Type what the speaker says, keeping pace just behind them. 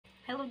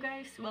Hello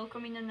guys,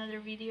 welcome in another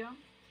video.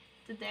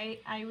 Today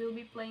I will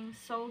be playing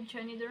Soul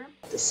Janitor.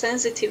 The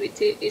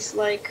sensitivity is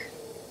like...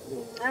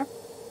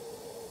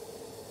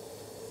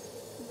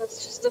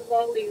 that's just the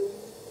volume.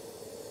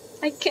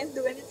 I can't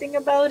do anything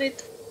about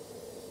it.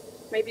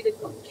 Maybe the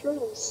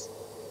controls.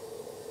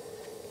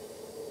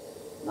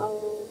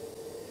 No.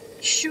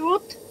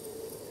 Shoot!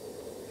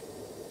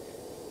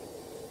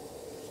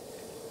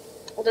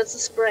 Oh, that's a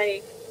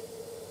spray.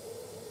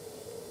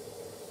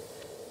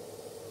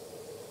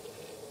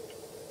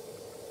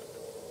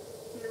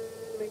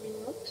 Maybe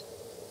not.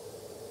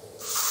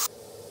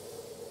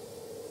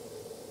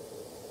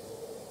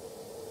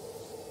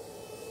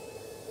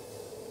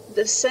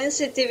 The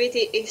sensitivity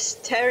is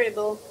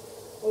terrible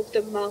of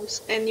the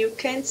mouse, and you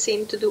can't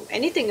seem to do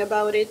anything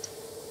about it.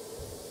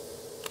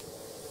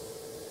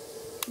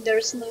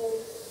 There's no...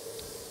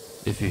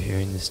 If you're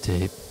hearing this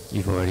tape,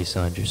 you've already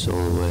signed your soul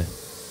away.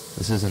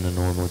 This isn't a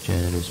normal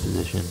janitor's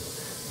position.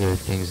 There are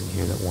things in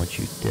here that want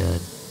you dead.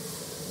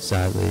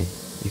 Sadly,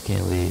 you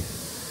can't leave.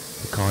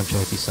 The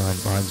contract you signed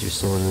binds your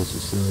soul to this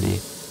facility,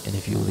 and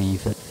if you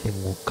leave, that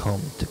thing will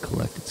come to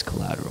collect its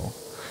collateral.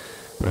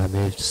 But I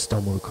may have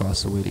stumbled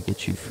across a way to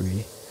get you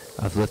free.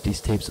 I've left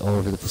these tapes all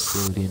over the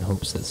facility in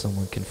hopes that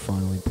someone can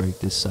finally break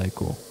this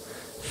cycle,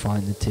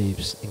 find the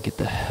tapes, and get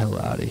the hell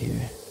out of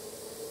here.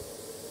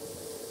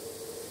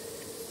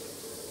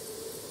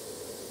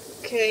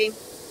 Okay.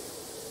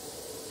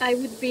 I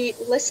would be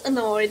less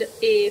annoyed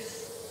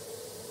if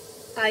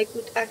I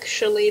could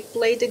actually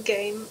play the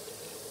game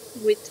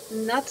with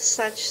not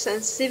such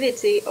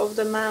sensitivity of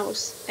the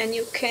mouse, and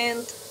you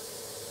can't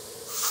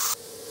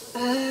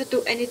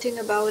do anything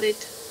about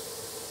it.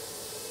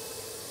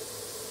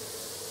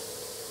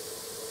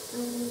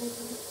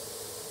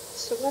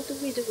 So what do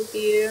we do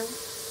here?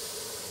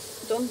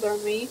 Don't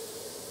burn me.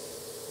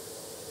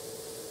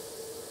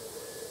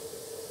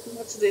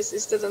 What's this?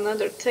 Is that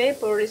another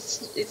tape, or it's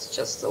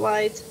just a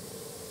light?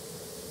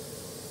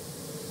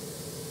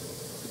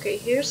 Okay,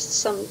 here's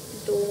some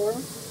door.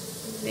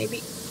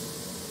 Maybe.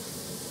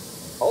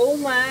 Oh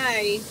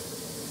my!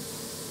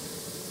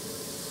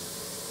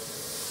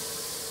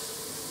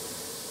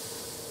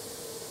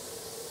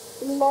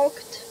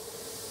 Locked.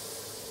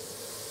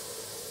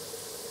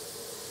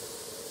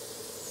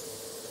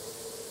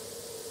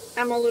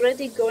 I'm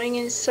already going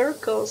in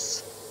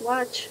circles.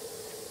 Watch.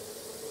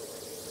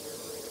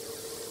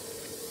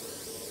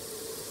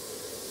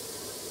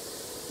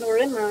 Or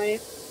am I?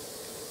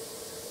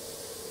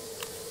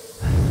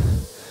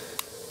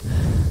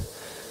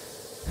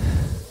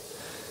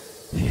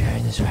 If you're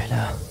hearing this right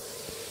now,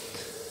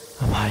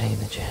 I'm hiding in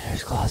the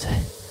janitor's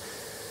closet.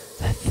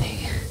 That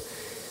thing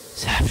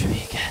is after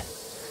me again.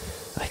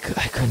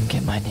 I couldn't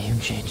get my name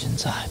changed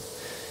inside.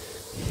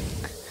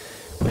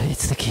 But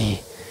it's the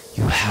key.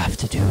 You have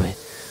to do it,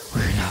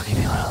 or you're not gonna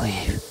be able to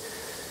leave.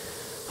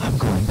 I'm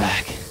going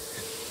back.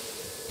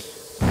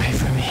 Pray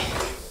for me.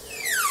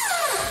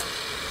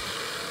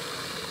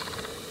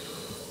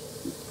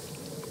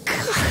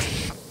 God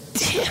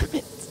damn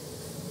it.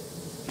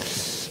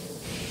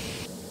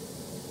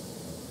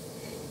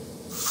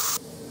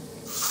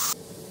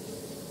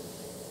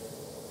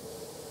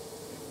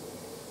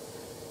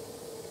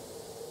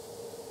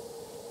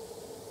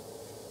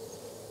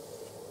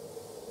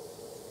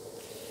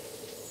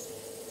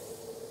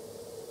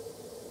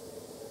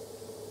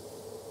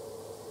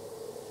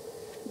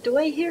 Do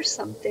I hear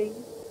something?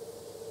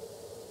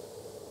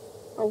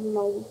 Oh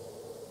no.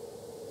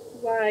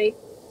 Why?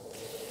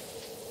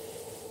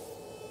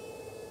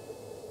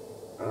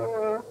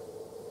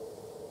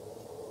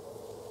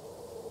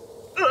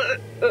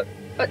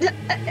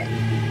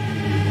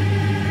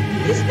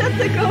 Is that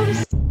the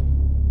ghost?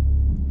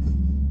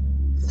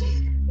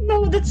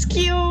 No, that's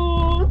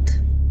cute!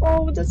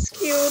 Oh, that's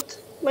cute.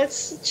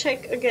 Let's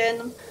check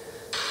again.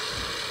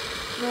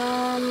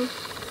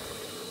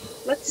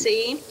 Let's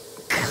see.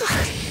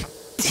 God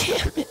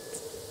damn it.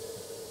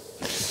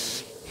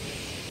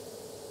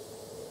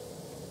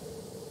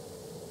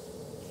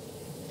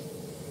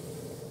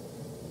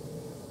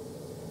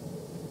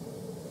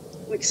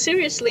 Like,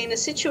 seriously, in a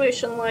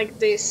situation like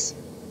this,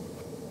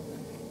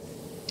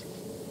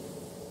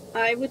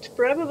 I would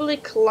probably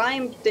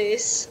climb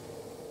this,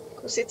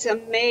 because it's a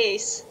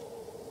maze,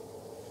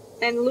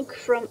 and look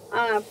from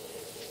up.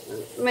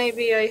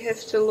 Maybe I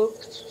have to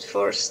look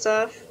for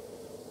stuff.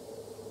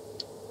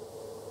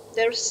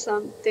 There's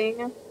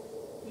something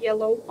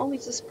yellow. Oh,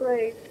 it's a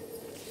spray.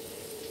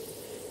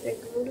 Okay,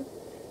 good.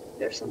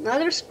 There's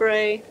another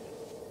spray.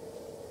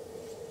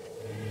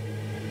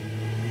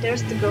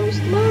 There's the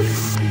ghost. Look!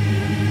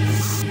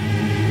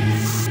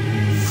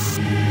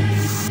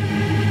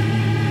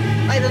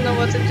 I don't know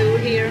what to do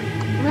here.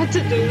 What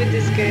to do with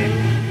this game.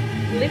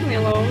 Leave me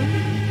alone.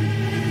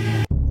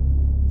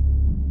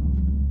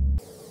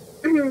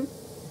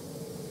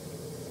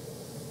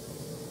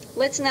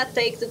 Let's not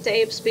take the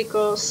tapes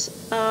because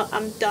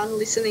I'm done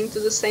listening to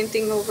the same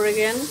thing over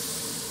again.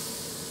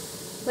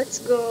 Let's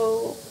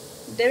go.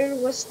 There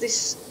was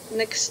this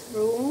next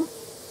room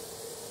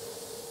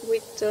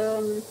with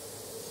the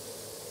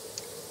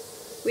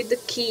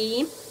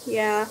key.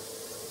 Yeah,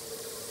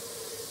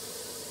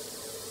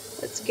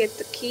 Let's get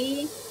the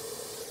key.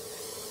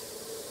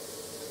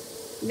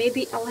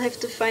 Maybe I'll have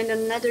to find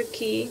another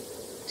key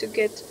to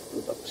get...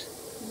 But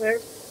where?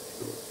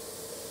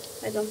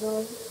 I don't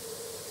know.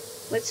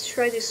 Let's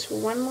try this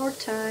one more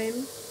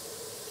time.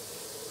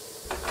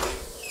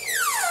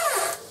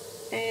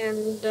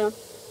 And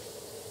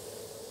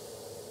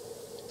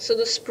so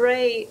the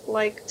spray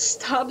like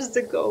stops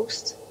the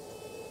ghost,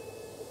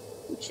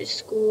 which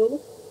is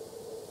cool.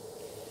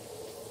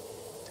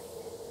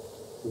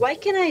 Why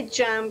can I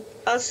jump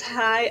as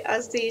high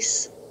as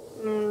these?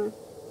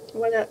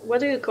 What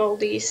do you call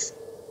these?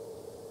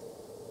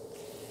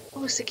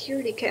 Oh,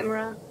 security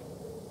camera.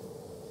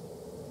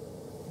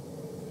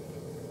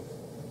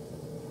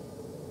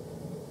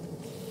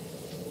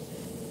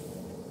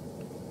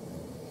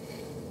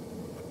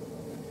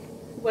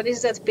 What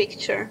is that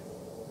picture?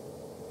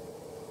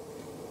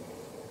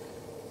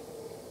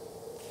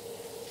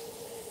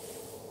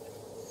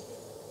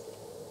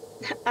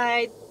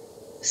 I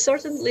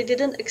certainly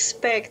didn't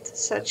expect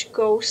such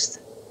ghost,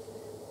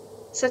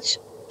 such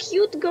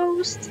cute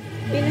ghost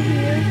in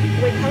here.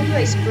 Wait, how do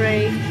I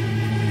spray?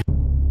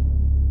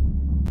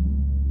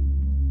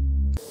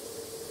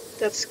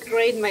 That's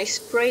great, my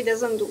spray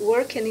doesn't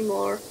work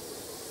anymore.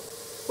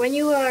 When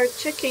you are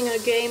checking a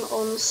game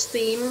on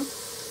Steam,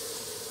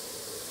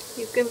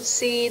 you can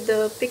see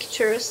the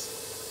pictures,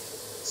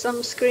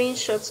 some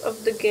screenshots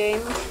of the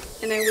game,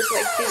 and I was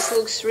like, this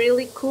looks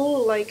really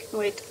cool. Like,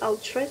 wait, I'll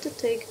try to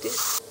take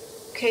this.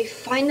 Okay,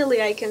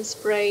 finally I can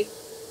spray.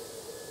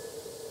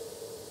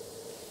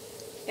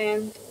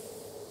 And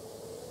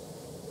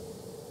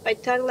I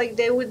thought like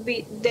there would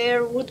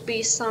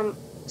be some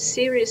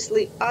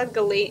seriously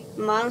ugly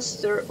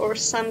monster or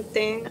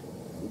something,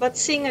 but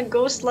seeing a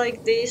ghost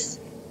like this,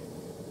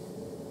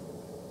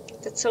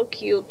 that's so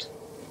cute.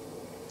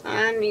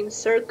 I'm in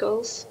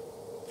circles.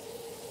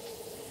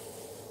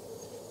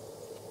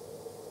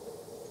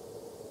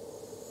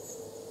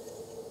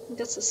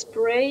 That's a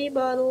spray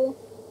bottle.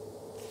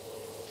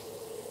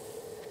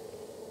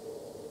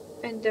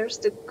 And there's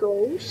the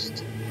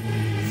ghost.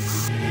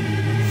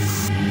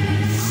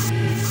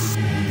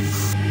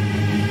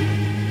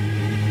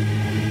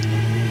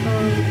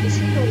 Is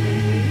he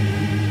holding me?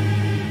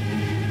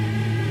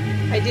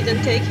 I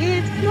didn't take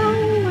it. No,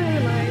 where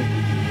am I?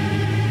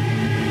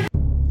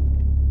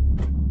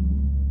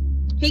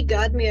 He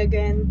got me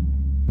again.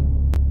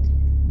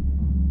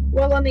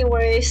 Well,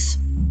 anyways,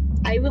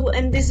 I will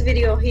end this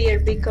video here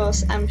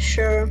because I'm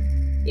sure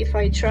if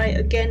I try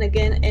again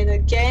and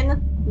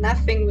again,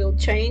 nothing will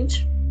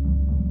change.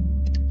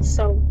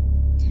 So,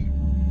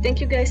 thank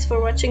you guys for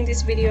watching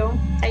this video.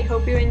 I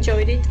hope you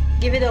enjoyed it.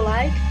 Give it a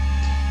like,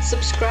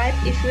 subscribe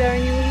if you are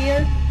new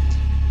here,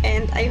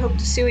 and I hope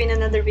to see you in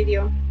another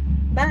video.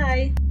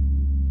 Bye!